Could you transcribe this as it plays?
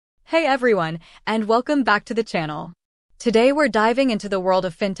Hey everyone, and welcome back to the channel. Today we're diving into the world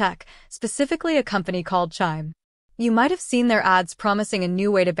of fintech, specifically a company called Chime. You might have seen their ads promising a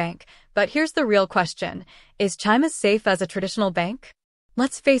new way to bank, but here's the real question. Is Chime as safe as a traditional bank?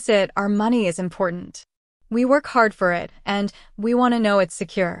 Let's face it, our money is important. We work hard for it, and we want to know it's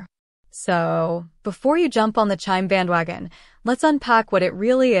secure. So, before you jump on the Chime bandwagon, let's unpack what it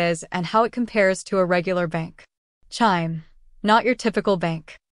really is and how it compares to a regular bank. Chime, not your typical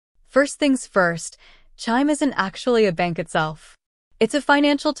bank. First things first, Chime isn't actually a bank itself. It's a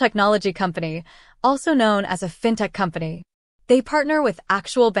financial technology company, also known as a fintech company. They partner with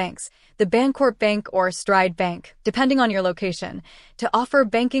actual banks, the Bancorp Bank or Stride Bank, depending on your location, to offer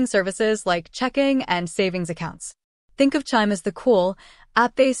banking services like checking and savings accounts. Think of Chime as the cool,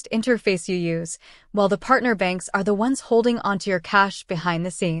 app-based interface you use, while the partner banks are the ones holding onto your cash behind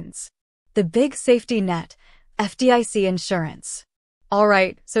the scenes. The big safety net, FDIC insurance.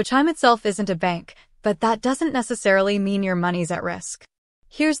 Alright, so Chime itself isn't a bank, but that doesn't necessarily mean your money's at risk.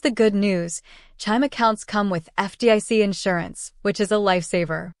 Here's the good news. Chime accounts come with FDIC insurance, which is a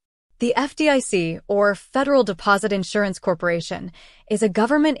lifesaver. The FDIC, or Federal Deposit Insurance Corporation, is a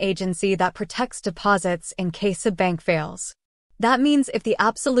government agency that protects deposits in case a bank fails. That means if the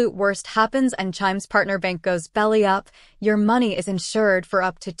absolute worst happens and Chime's partner bank goes belly up, your money is insured for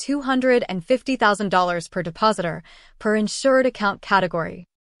up to $250,000 per depositor, per insured account category.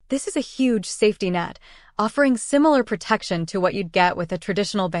 This is a huge safety net, offering similar protection to what you'd get with a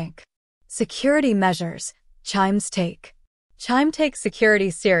traditional bank. Security measures. Chime takes security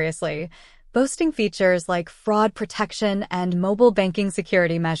seriously, boasting features like fraud protection and mobile banking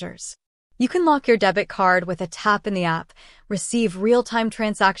security measures. You can lock your debit card with a tap in the app, receive real-time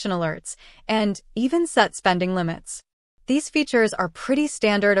transaction alerts, and even set spending limits. These features are pretty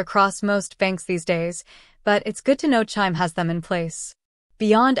standard across most banks these days, but it's good to know Chime has them in place.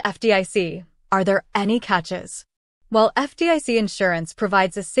 Beyond FDIC, are there any catches? While FDIC insurance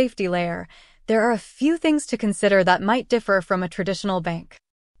provides a safety layer, there are a few things to consider that might differ from a traditional bank.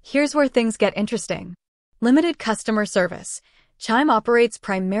 Here's where things get interesting. Limited customer service. Chime operates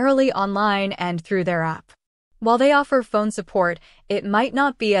primarily online and through their app. While they offer phone support, it might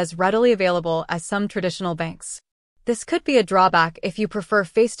not be as readily available as some traditional banks. This could be a drawback if you prefer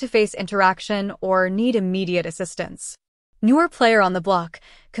face-to-face interaction or need immediate assistance. Newer player on the block,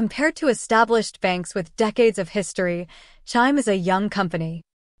 compared to established banks with decades of history, Chime is a young company.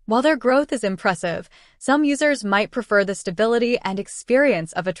 While their growth is impressive, some users might prefer the stability and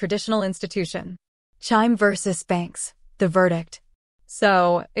experience of a traditional institution. Chime versus banks. The verdict.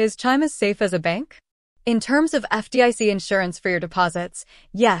 So, is Chime as safe as a bank? In terms of FDIC insurance for your deposits,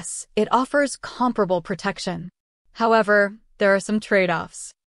 yes, it offers comparable protection. However, there are some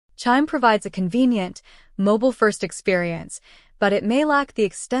trade-offs. Chime provides a convenient, mobile-first experience, but it may lack the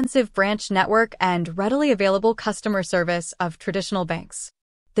extensive branch network and readily available customer service of traditional banks.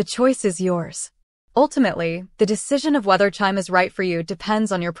 The choice is yours. Ultimately, the decision of whether Chime is right for you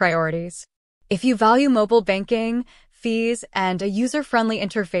depends on your priorities. If you value mobile banking, fees, and a user-friendly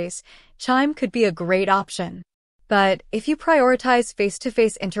interface, Chime could be a great option. But if you prioritize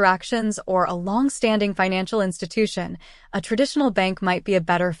face-to-face interactions or a long-standing financial institution, a traditional bank might be a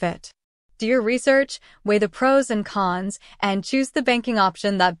better fit. Do your research, weigh the pros and cons, and choose the banking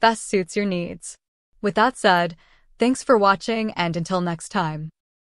option that best suits your needs. With that said, thanks for watching, and until next time.